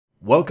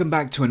Welcome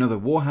back to another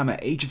Warhammer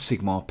Age of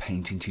Sigmar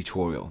painting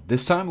tutorial.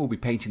 This time we'll be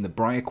painting the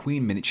Briar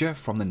Queen miniature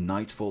from the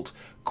Nightvault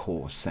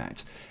core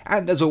set.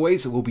 And as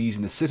always, we'll be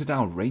using the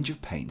Citadel range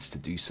of paints to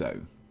do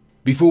so.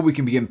 Before we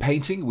can begin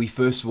painting, we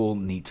first of all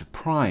need to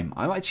prime.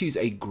 I like to use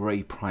a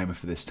grey primer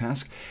for this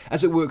task,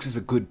 as it works as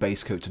a good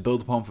base coat to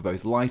build upon for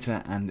both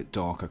lighter and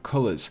darker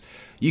colours.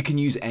 You can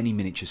use any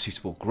miniature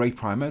suitable grey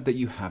primer that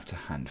you have to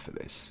hand for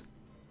this.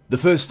 The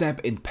first step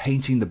in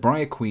painting the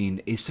Briar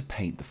Queen is to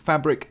paint the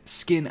fabric,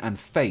 skin and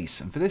face,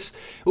 and for this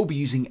we'll be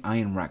using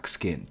Ionrach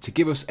Skin to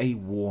give us a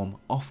warm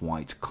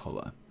off-white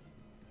colour.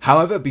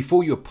 However,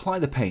 before you apply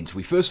the paint,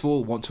 we first of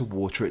all want to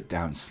water it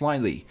down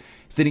slightly.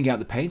 Thinning out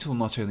the paint will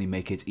not only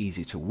make it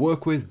easier to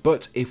work with,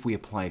 but if we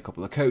apply a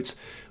couple of coats,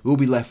 we'll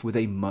be left with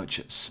a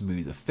much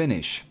smoother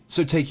finish.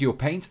 So take your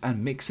paint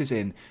and mix it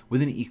in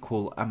with an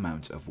equal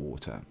amount of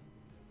water.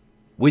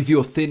 With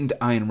your thinned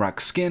Ionrach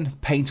Skin,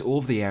 paint all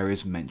of the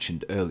areas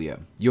mentioned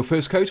earlier. Your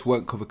first coat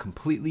won't cover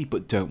completely,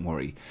 but don't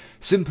worry.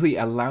 Simply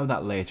allow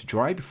that layer to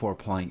dry before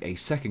applying a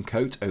second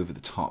coat over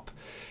the top.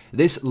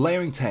 This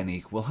layering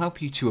technique will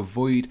help you to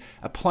avoid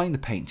applying the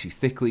paint too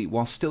thickly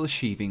while still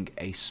achieving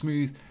a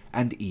smooth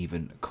and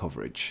even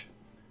coverage.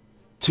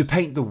 To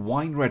paint the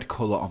wine red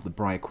colour of the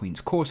Briar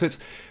Queen's corset,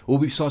 we'll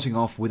be starting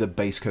off with a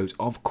base coat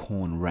of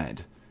Khorne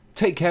Red.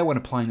 Take care when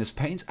applying this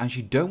paint, as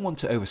you don't want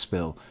to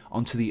overspill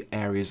onto the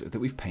areas that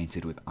we've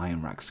painted with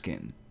Ionrach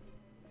Skin.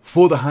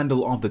 For the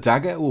handle of the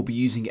dagger, we'll be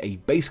using a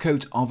base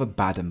coat of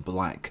Abaddon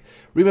Black.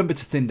 Remember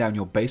to thin down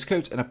your base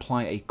coat and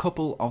apply a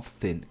couple of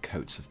thin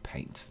coats of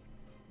paint.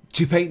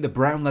 To paint the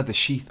brown leather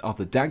sheath of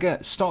the dagger,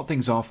 start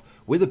things off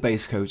with a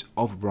base coat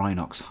of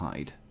Rhinox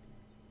Hide.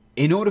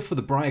 In order for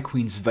the Briar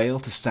Queen's veil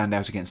to stand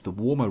out against the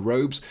warmer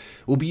robes,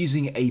 we'll be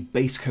using a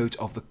base coat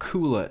of the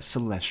cooler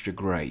Celestra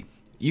Grey.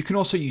 You can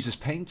also use this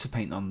paint to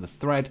paint on the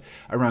thread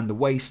around the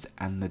waist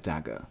and the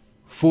dagger.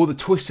 For the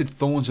twisted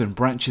thorns and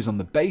branches on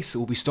the base,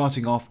 we'll be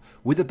starting off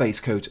with a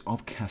base coat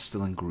of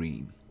Castellan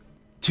Green.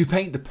 To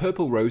paint the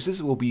purple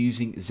roses, we'll be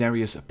using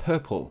Xereus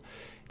Purple.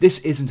 This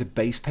isn't a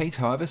base paint,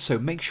 however, so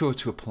make sure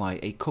to apply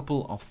a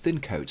couple of thin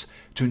coats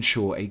to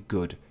ensure a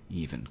good,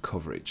 even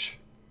coverage.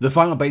 The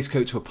final base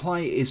coat to apply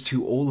is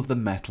to all of the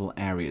metal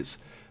areas.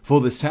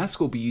 For this task,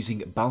 we'll be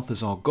using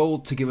Balthasar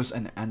Gold to give us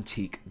an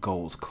antique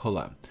gold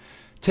colour.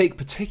 Take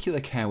particular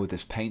care with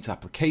this paint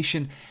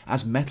application,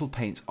 as metal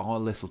paints are a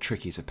little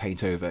tricky to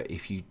paint over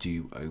if you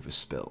do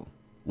overspill.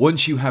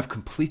 Once you have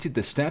completed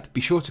this step,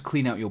 be sure to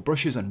clean out your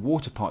brushes and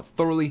water part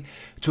thoroughly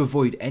to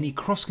avoid any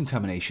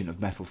cross-contamination of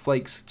metal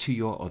flakes to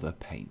your other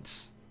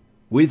paints.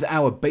 With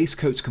our base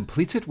coats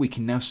completed, we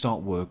can now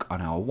start work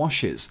on our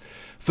washes.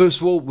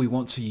 First of all, we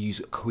want to use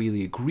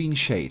Coelia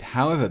Greenshade.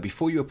 However,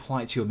 before you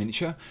apply it to your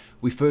miniature,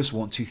 we first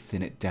want to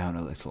thin it down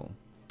a little.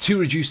 To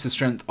reduce the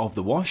strength of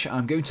the wash,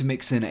 I'm going to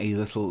mix in a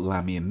little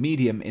Lahmian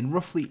Meidum in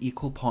roughly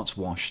equal parts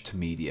wash to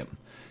medium.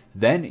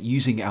 Then,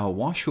 using our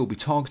wash, we'll be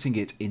targeting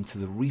it into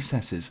the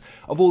recesses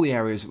of all the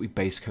areas that we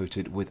base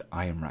coated with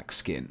Ionrach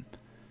Skin.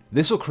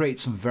 This will create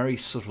some very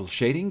subtle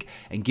shading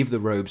and give the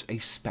robes a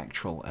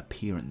spectral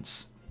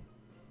appearance.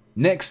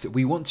 Next,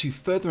 we want to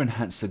further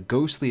enhance the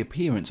ghostly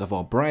appearance of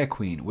our Briar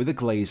Queen with a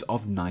glaze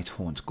of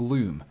Nighthaunt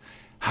Gloom.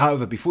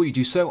 However, before you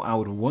do so, I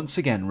would once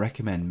again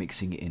recommend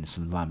mixing in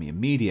some Lahmian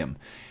Meidum.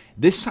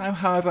 This time,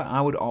 however,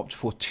 I would opt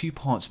for 2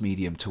 parts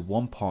medium to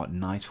 1 part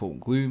Nighthaunt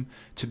Gloom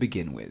to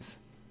begin with.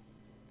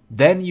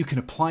 Then you can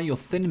apply your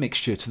thin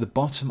mixture to the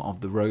bottom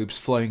of the robes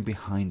flowing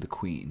behind the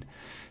Queen.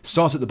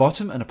 Start at the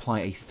bottom and apply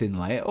a thin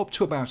layer up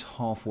to about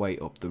halfway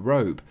up the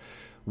robe.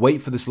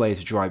 Wait for this layer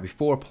to dry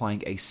before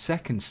applying a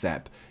second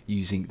step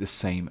using the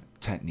same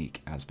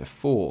technique as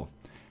before.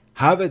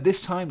 However,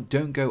 this time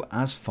don't go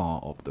as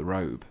far up the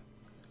robe.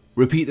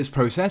 Repeat this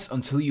process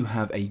until you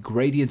have a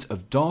gradient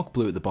of dark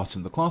blue at the bottom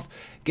of the cloth,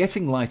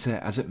 getting lighter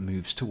as it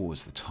moves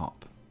towards the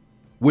top.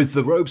 With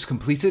the robes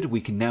completed,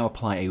 we can now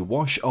apply a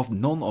wash of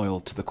Nuln Oil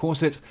to the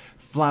corset,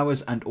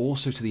 flowers and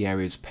also to the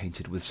areas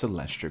painted with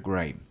Celestra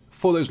Grey.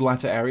 For those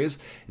latter areas,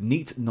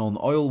 neat Nuln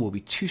Oil will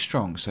be too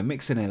strong, so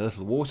mix in a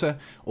little water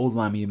or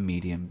Lahmian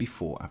Meidum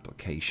before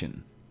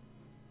application.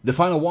 The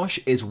final wash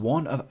is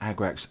one of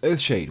Agrax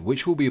Earthshade,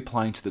 which we'll be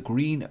applying to the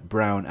green,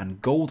 brown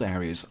and gold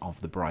areas of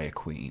the Briar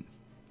Queen.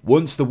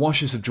 Once the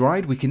washes have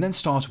dried, we can then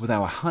start with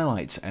our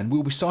highlights, and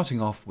we'll be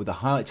starting off with a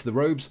highlight to the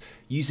robes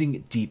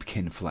using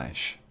Deepkin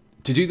Flesh.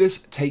 To do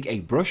this, take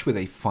a brush with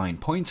a fine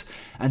point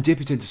and dip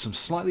it into some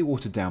slightly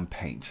watered down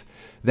paint.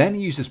 Then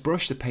use this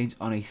brush to paint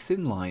on a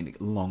thin line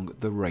along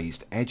the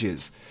raised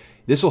edges.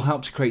 This will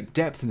help to create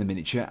depth in the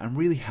miniature and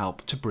really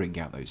help to bring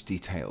out those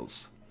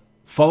details.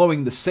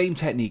 Following the same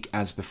technique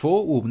as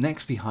before, we'll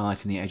next be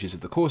highlighting the edges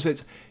of the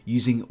corset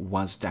using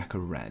Wazdakka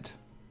Red.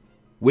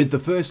 With the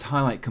first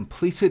highlight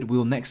completed, we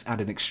will next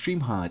add an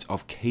extreme highlight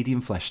of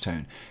Cadian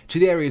Fleshtone to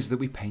the areas that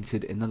we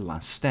painted in the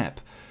last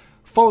step.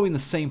 Following the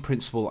same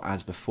principle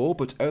as before,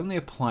 but only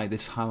apply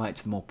this highlight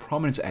to the more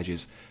prominent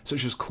edges,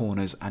 such as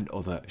corners and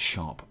other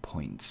sharp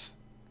points.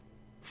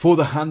 For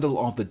the handle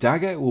of the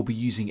dagger, we'll be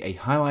using a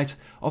highlight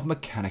of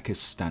Mechanicus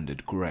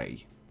Standard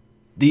Grey.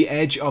 The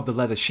edge of the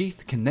leather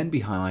sheath can then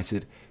be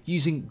highlighted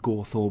using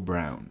Gorthor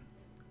Brown.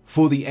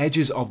 For the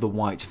edges of the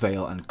white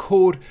veil and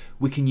cord,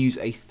 we can use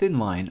a thin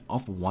line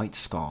of white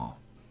scar.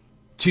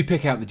 To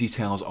pick out the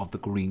details of the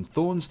green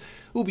thorns,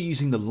 we'll be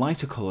using the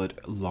lighter coloured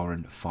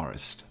Loren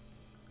Forest.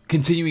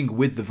 Continuing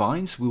with the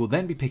vines, we will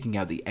then be picking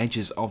out the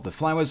edges of the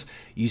flowers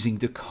using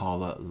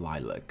Dechala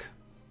Lilac.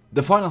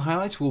 The final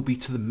highlight will be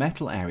to the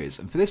metal areas,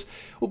 and for this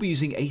we'll be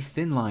using a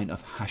thin line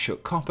of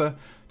Hashut Copper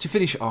to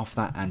finish off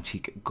that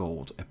antique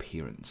gold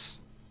appearance.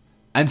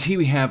 And here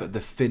we have the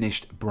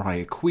finished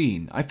Briar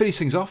Queen. I finished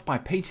things off by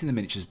painting the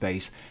miniature's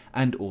base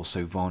and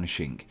also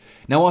varnishing.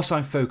 Now whilst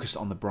I focused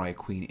on the Briar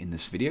Queen in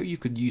this video, you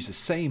could use the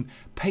same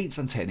paints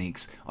and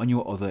techniques on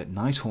your other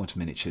Nighthaunt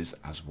miniatures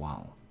as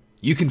well.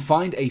 You can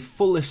find a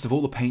full list of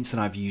all the paints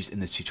that I've used in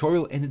this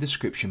tutorial in the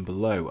description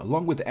below,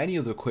 along with any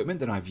other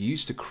equipment that I've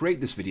used to create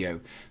this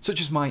video,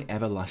 such as my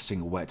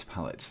everlasting wet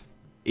palette.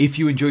 If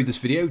you enjoyed this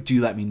video, do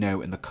let me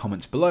know in the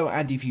comments below,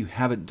 and if you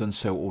haven't done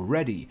so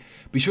already,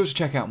 be sure to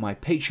check out my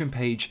Patreon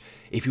page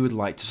if you would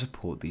like to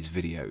support these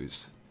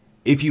videos.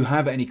 If you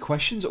have any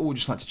questions or would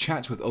just like to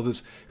chat with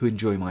others who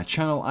enjoy my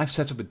channel, I've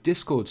set up a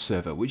Discord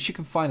server which you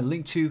can find a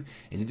link to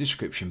in the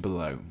description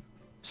below.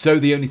 So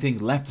the only thing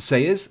left to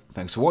say is,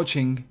 thanks for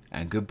watching,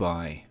 and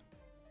goodbye.